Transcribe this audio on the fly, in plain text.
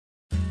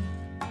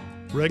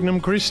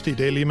Regnum Christi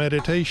Daily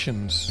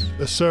Meditations,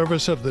 the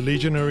service of the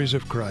Legionaries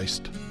of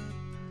Christ.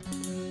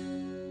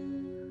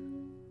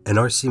 An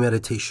RC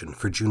Meditation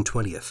for June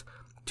 20th,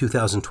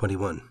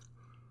 2021,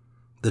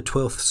 the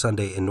 12th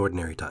Sunday in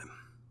Ordinary Time.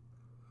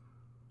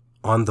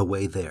 On the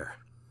Way There.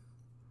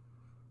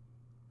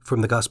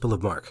 From the Gospel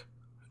of Mark,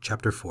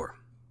 chapter 4.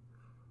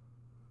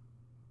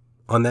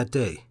 On that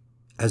day,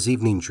 as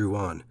evening drew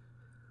on,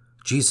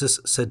 Jesus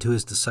said to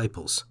his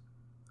disciples,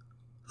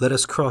 "Let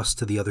us cross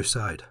to the other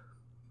side."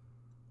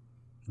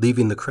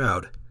 Leaving the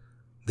crowd,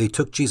 they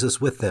took Jesus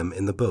with them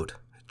in the boat,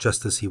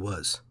 just as he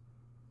was,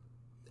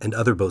 and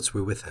other boats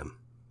were with him.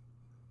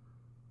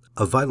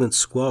 A violent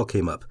squall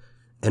came up,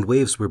 and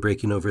waves were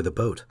breaking over the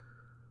boat,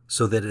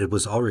 so that it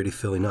was already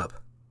filling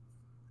up.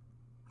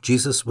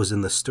 Jesus was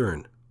in the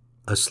stern,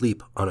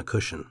 asleep on a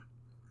cushion.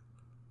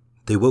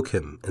 They woke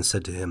him and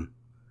said to him,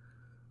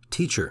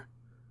 "Teacher,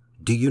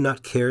 do you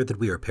not care that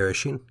we are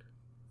perishing?"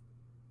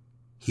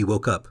 He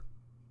woke up,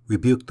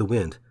 rebuked the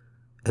wind,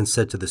 and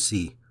said to the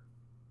sea,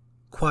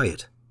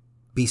 "Quiet,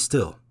 be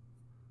still."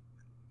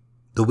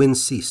 The wind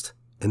ceased,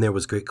 and there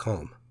was great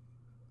calm.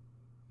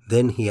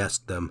 Then he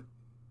asked them,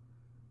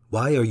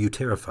 "Why are you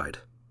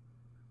terrified?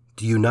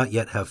 Do you not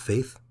yet have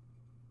faith?"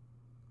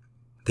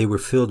 They were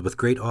filled with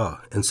great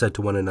awe and said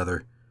to one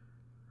another,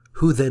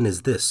 "Who then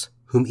is this,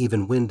 whom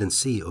even wind and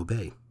sea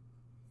obey?"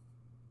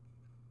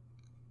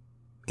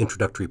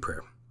 Introductory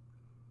Prayer.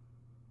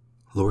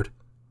 Lord,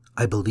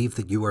 I believe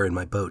that you are in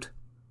my boat.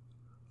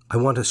 I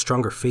want a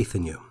stronger faith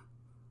in you.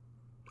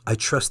 I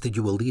trust that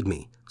you will lead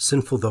me,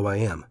 sinful though I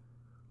am,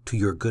 to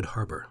your good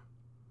harbor.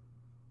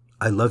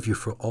 I love you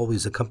for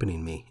always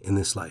accompanying me in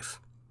this life.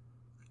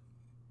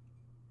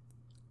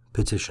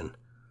 Petition.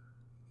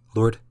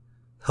 Lord,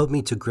 help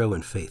me to grow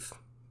in faith.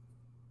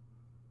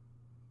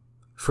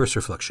 First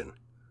reflection.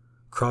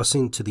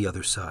 Crossing to the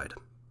other side.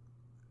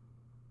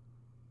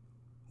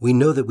 We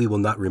know that we will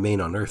not remain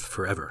on earth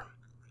forever.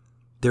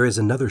 There is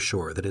another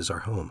shore that is our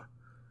home.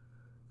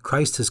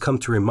 Christ has come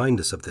to remind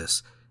us of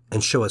this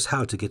and show us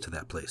how to get to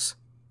that place.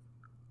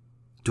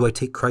 Do I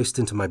take Christ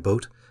into my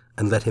boat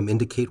and let him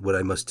indicate what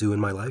I must do in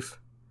my life?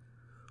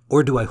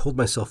 Or do I hold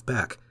myself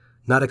back,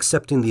 not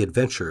accepting the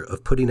adventure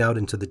of putting out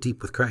into the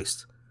deep with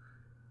Christ?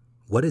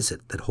 What is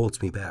it that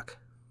holds me back?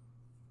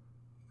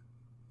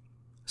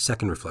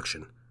 Second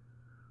reflection.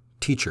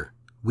 Teacher,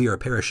 we are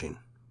perishing.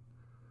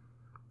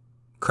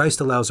 Christ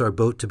allows our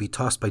boat to be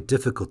tossed by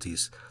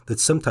difficulties that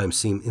sometimes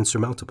seem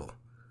insurmountable.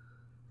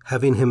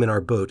 Having him in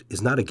our boat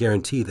is not a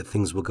guarantee that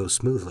things will go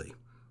smoothly.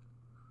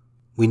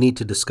 We need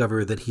to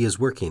discover that he is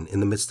working in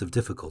the midst of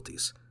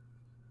difficulties.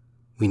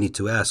 We need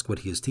to ask what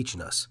he is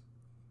teaching us.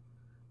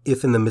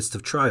 If in the midst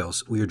of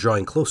trials we are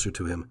drawing closer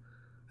to him,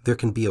 there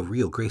can be a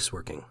real grace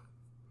working.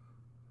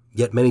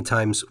 Yet many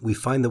times we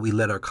find that we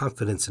let our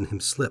confidence in him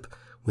slip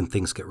when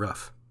things get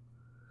rough.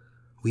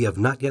 We have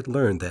not yet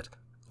learned that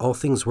all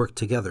things work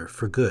together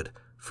for good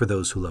for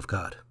those who love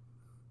God.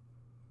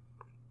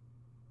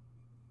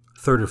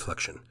 Third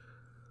reflection.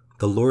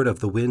 The Lord of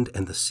the wind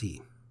and the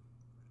sea.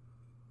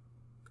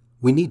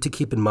 We need to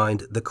keep in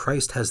mind that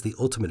Christ has the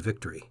ultimate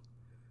victory.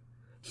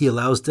 He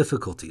allows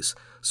difficulties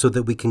so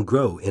that we can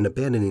grow in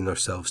abandoning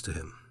ourselves to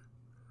him.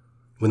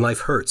 When life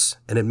hurts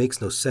and it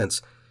makes no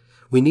sense,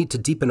 we need to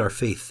deepen our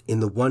faith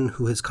in the one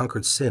who has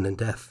conquered sin and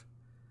death.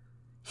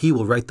 He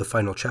will write the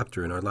final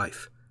chapter in our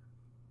life.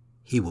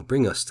 He will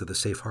bring us to the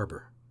safe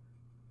harbor.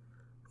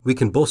 We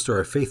can bolster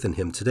our faith in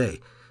him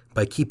today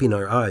by keeping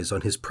our eyes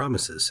on his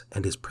promises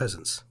and his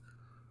presence.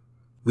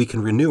 We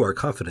can renew our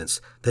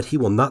confidence that he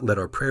will not let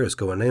our prayers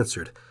go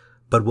unanswered,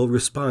 but will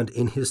respond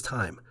in his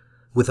time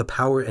with a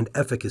power and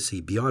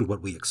efficacy beyond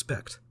what we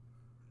expect.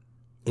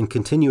 In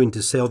continuing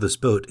to sail this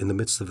boat in the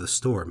midst of the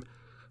storm,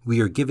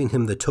 we are giving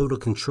him the total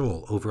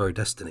control over our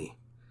destiny.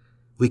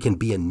 We can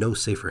be in no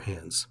safer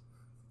hands.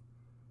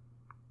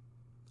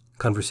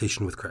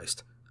 Conversation with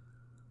Christ.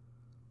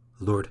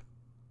 Lord,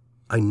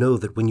 I know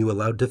that when you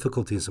allow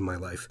difficulties in my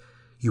life,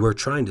 you are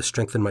trying to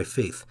strengthen my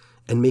faith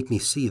and make me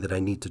see that I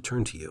need to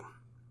turn to you.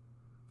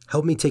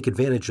 Help me take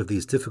advantage of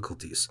these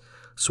difficulties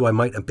so I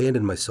might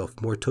abandon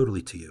myself more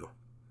totally to you.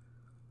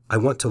 I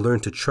want to learn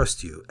to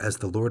trust you as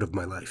the Lord of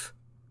my life.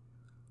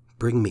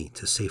 Bring me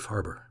to safe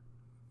harbor.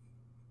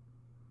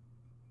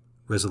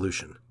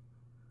 Resolution.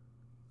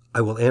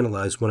 I will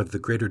analyze one of the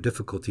greater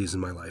difficulties in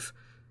my life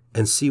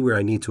and see where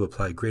I need to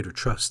apply greater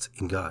trust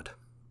in God.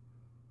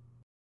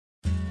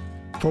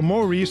 For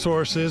more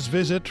resources,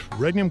 visit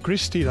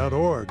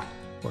regnumchristi.org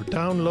or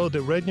download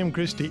the Regnum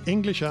Christi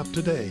English app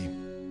today.